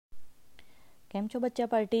કેમ છો બચ્ચા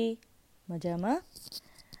પાર્ટી? મજામાં?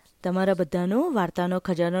 તમારા બધાનું વાર્તાનો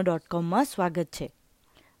ખજાનો.comમાં સ્વાગત છે.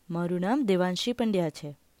 મારું નામ દેવાંશી પંડ્યા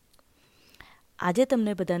છે. આજે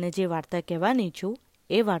તમને બધાને જે વાર્તા કહેવાની છું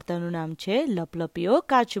એ વાર્તાનું નામ છે લપલપિયો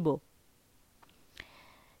કાચબો.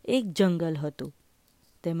 એક જંગલ હતું.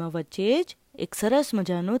 તેમાં વચ્ચે જ એક સરસ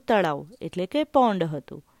મજાનું તળાવ એટલે કે પોન્ડ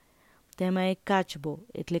હતું. તેમાં એક કાચબો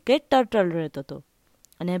એટલે કે ટર્ટલ રહેતો હતો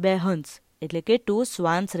અને બે હંસ એટલે કે 2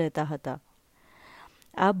 સ્વાન્સ રહેતા હતા.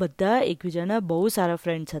 આ બધા એકબીજાના બહુ સારા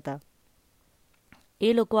ફ્રેન્ડ્સ હતા. એ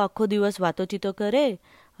લોકો આખો દિવસ વાતોચીતો કરે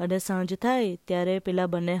અને સાંજ થાય ત્યારે પેલા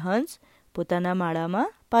બંને હંસ પોતાના માળામાં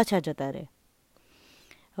પાછા જતા રહે.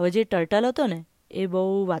 હવે જે ટર્ટલ હતો ને એ બહુ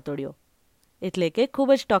વાતોડિયો એટલે કે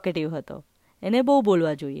ખૂબ જ ટોકેટિવ હતો. એને બહુ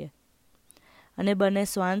બોલવા જોઈએ. અને બંને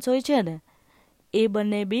સ્વાન્સ હોય છે ને એ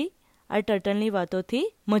બંને બી આ ટર્ટલની વાતોથી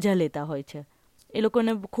મજા લેતા હોય છે. એ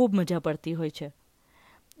લોકોને ખૂબ મજા પડતી હોય છે.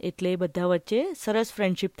 એટલે બધા વચ્ચે સરસ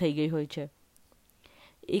ફ્રેન્ડશિપ થઈ ગઈ હોય છે.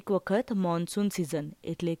 એક વખત મોન્સૂન સિઝન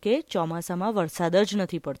એટલે કે ચોમાસામાં વરસાદ જ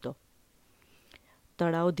નથી પડતો.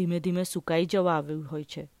 તળાવ ધીમે ધીમે સુકાઈ જવા આવ્યું હોય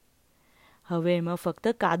છે. હવે એમાં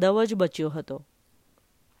ફક્ત કાદવ જ બચ્યો હતો.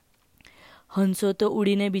 હંસો તો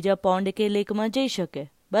ઉડીને બીજા પોન્ડ કે લેકમાં જઈ શકે,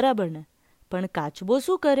 બરાબર ને? પણ કાચબો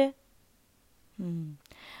શું કરે?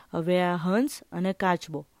 હવે આ હંસ અને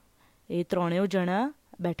કાચબો એ ત્રણેય જણા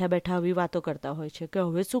બેઠા બેઠા આવી વાતો કરતા હોય છે કે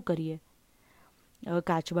હવે શું કરીએ. હવે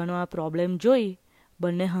કાચબાનો આ પ્રોબ્લેમ જોઈ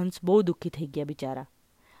બંને હંસ બહુ દુઃખી થઈ ગયા બિચારા.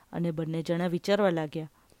 અને બંને જણા વિચારવા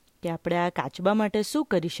લાગ્યા કે આપણે આ કાચબા માટે શું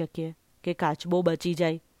કરી શકીએ કે કાચબો બચી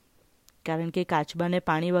જાય. કારણ કે કાચબાને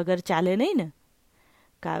પાણી વગર ચાલે નહીં ને.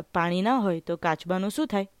 પાણી ના હોય તો કાચબાનું શું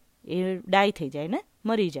થાય? એ ડાય થઈ જાય ને,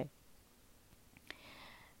 મરી જાય.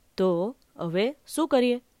 તો હવે શું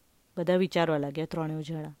કરીએ? બધા વિચારવા લાગ્યા ત્રણેય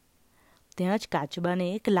જણા. ત્યાં જ કાચબાને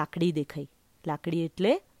એક લાકડી દેખાઈ. લાકડી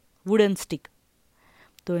એટલે વુડન સ્ટીક.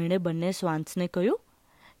 તો એણે બંને સ્વાન્સને કહ્યું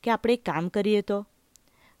કે આપણે એક કામ કરીએ તો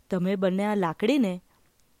તમે બંને આ લાકડીને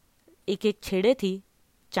એક એક છેડેથી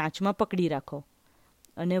ચાંચમાં પકડી રાખો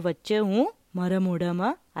અને વચ્ચે હું મારા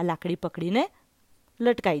મોઢામાં આ લાકડી પકડીને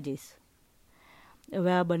લટકાઈ જઈશ.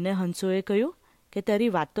 હવે આ બંને હંસોએ કહ્યું કે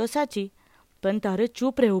તારી વાત તો સાચી, પણ તારે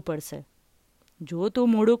ચૂપ રહેવું પડશે. જો તું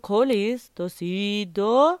મોઢું ખોલીશ તો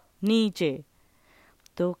સીધો નીચે.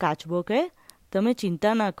 તો કાચબો કહે તમે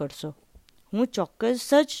ચિંતા ના કરશો, હું ચોક્કસ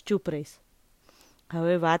જ ચૂપ રહીશ.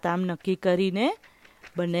 હવે વાત આમ નક્કી કરીને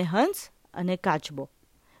બંને હંસ અને કાચબો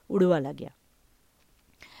ઉડવા લાગ્યા.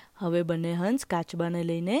 હવે બંને હંસ કાચબાને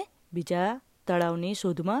લઈને બીજા તળાવની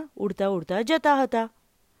શોધમાં ઉડતા ઉડતા જતા હતા.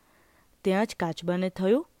 ત્યાં જ કાચબાને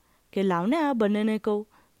થયું કે લાવને આ બંનેને કહું,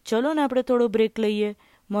 ચલો ને આપણે થોડો બ્રેક લઈએ,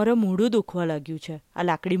 મારું મોઢું દુખવા લાગ્યું છે આ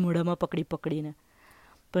લાકડી મોઢામાં પકડી પકડીને.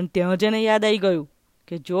 પણ ત્યાં જ એને યાદ આવી ગયું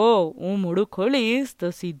કે જો હું મોઢું ખોલીશ તો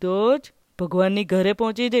સીધો જ ભગવાનની ઘરે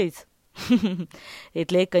પહોંચી જઈશ.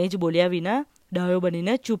 એટલે કંઈ જ બોલ્યા વિના ડાયો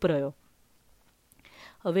બનીને ચૂપ રહ્યો.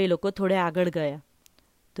 હવે એ લોકો થોડે આગળ ગયા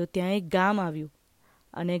તો ત્યાં એક ગામ આવ્યું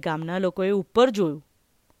અને ગામના લોકોએ ઉપર જોયું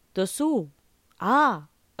તો શું?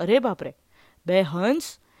 અરે બાપરે! બે હંસ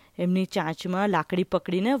એમની ચાંચમાં લાકડી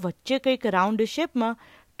પકડીને વચ્ચે કંઈક રાઉન્ડ શેપમાં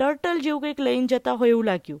ટર્ટલ જેવું કંઈક લઈને જતા હોય એવું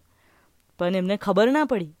લાગ્યું. પણ એમને ખબર ના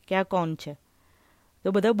પડી કે આ કોણ છે.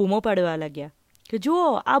 તો બધા બૂમો પાડવા લાગ્યા કે જુઓ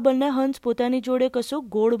આ બંને હંસ પોતાની જોડે કશું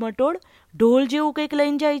ગોળ મટોળ ઢોલ જેવું કંઈક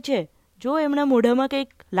લઈને જાય છે. જો એમના મોઢામાં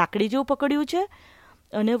કંઈક લાકડી જેવું પકડ્યું છે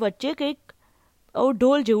અને વચ્ચે કંઈક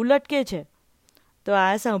ઢોલ જેવું લટકે છે. તો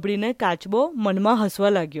આ સાંભળીને કાચબો મનમાં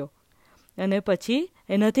હસવા લાગ્યો અને પછી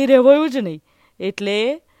એનાથી રહેવાયું જ નહીં. એટલે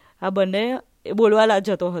આ બંને બોલવા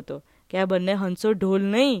જતો હતો કે આ બંને હંસો ઢોલ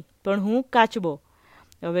નહીં પણ હું કાચબો.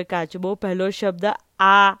 હવે કાચબો પહેલો શબ્દ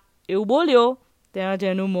આ એવું બોલ્યો ત્યાં જ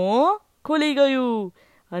એનું મોં ખુલી ગયું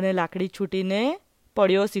અને લાકડી છૂટીને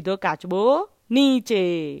પડ્યો સીધો કાચબો નીચે.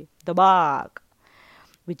 દબાક!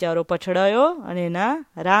 બિચારો પછડાયો અને એના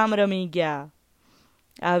રામ રમી ગયા.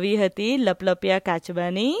 આવી હતી લપલપિયા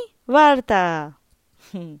કાચબાની વાર્તા.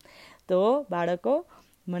 તો બાળકો,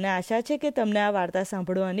 મને આશા છે કે તમને આ વાર્તા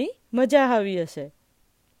સાંભળવાની મજા આવી હશે.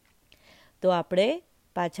 તો આપણે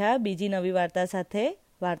પાછા બીજી નવી વાર્તા સાથે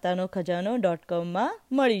વાર્તાનો ખજાનો .comમાં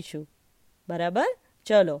મળીશું. બરાબર?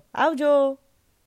 ચલો આવજો.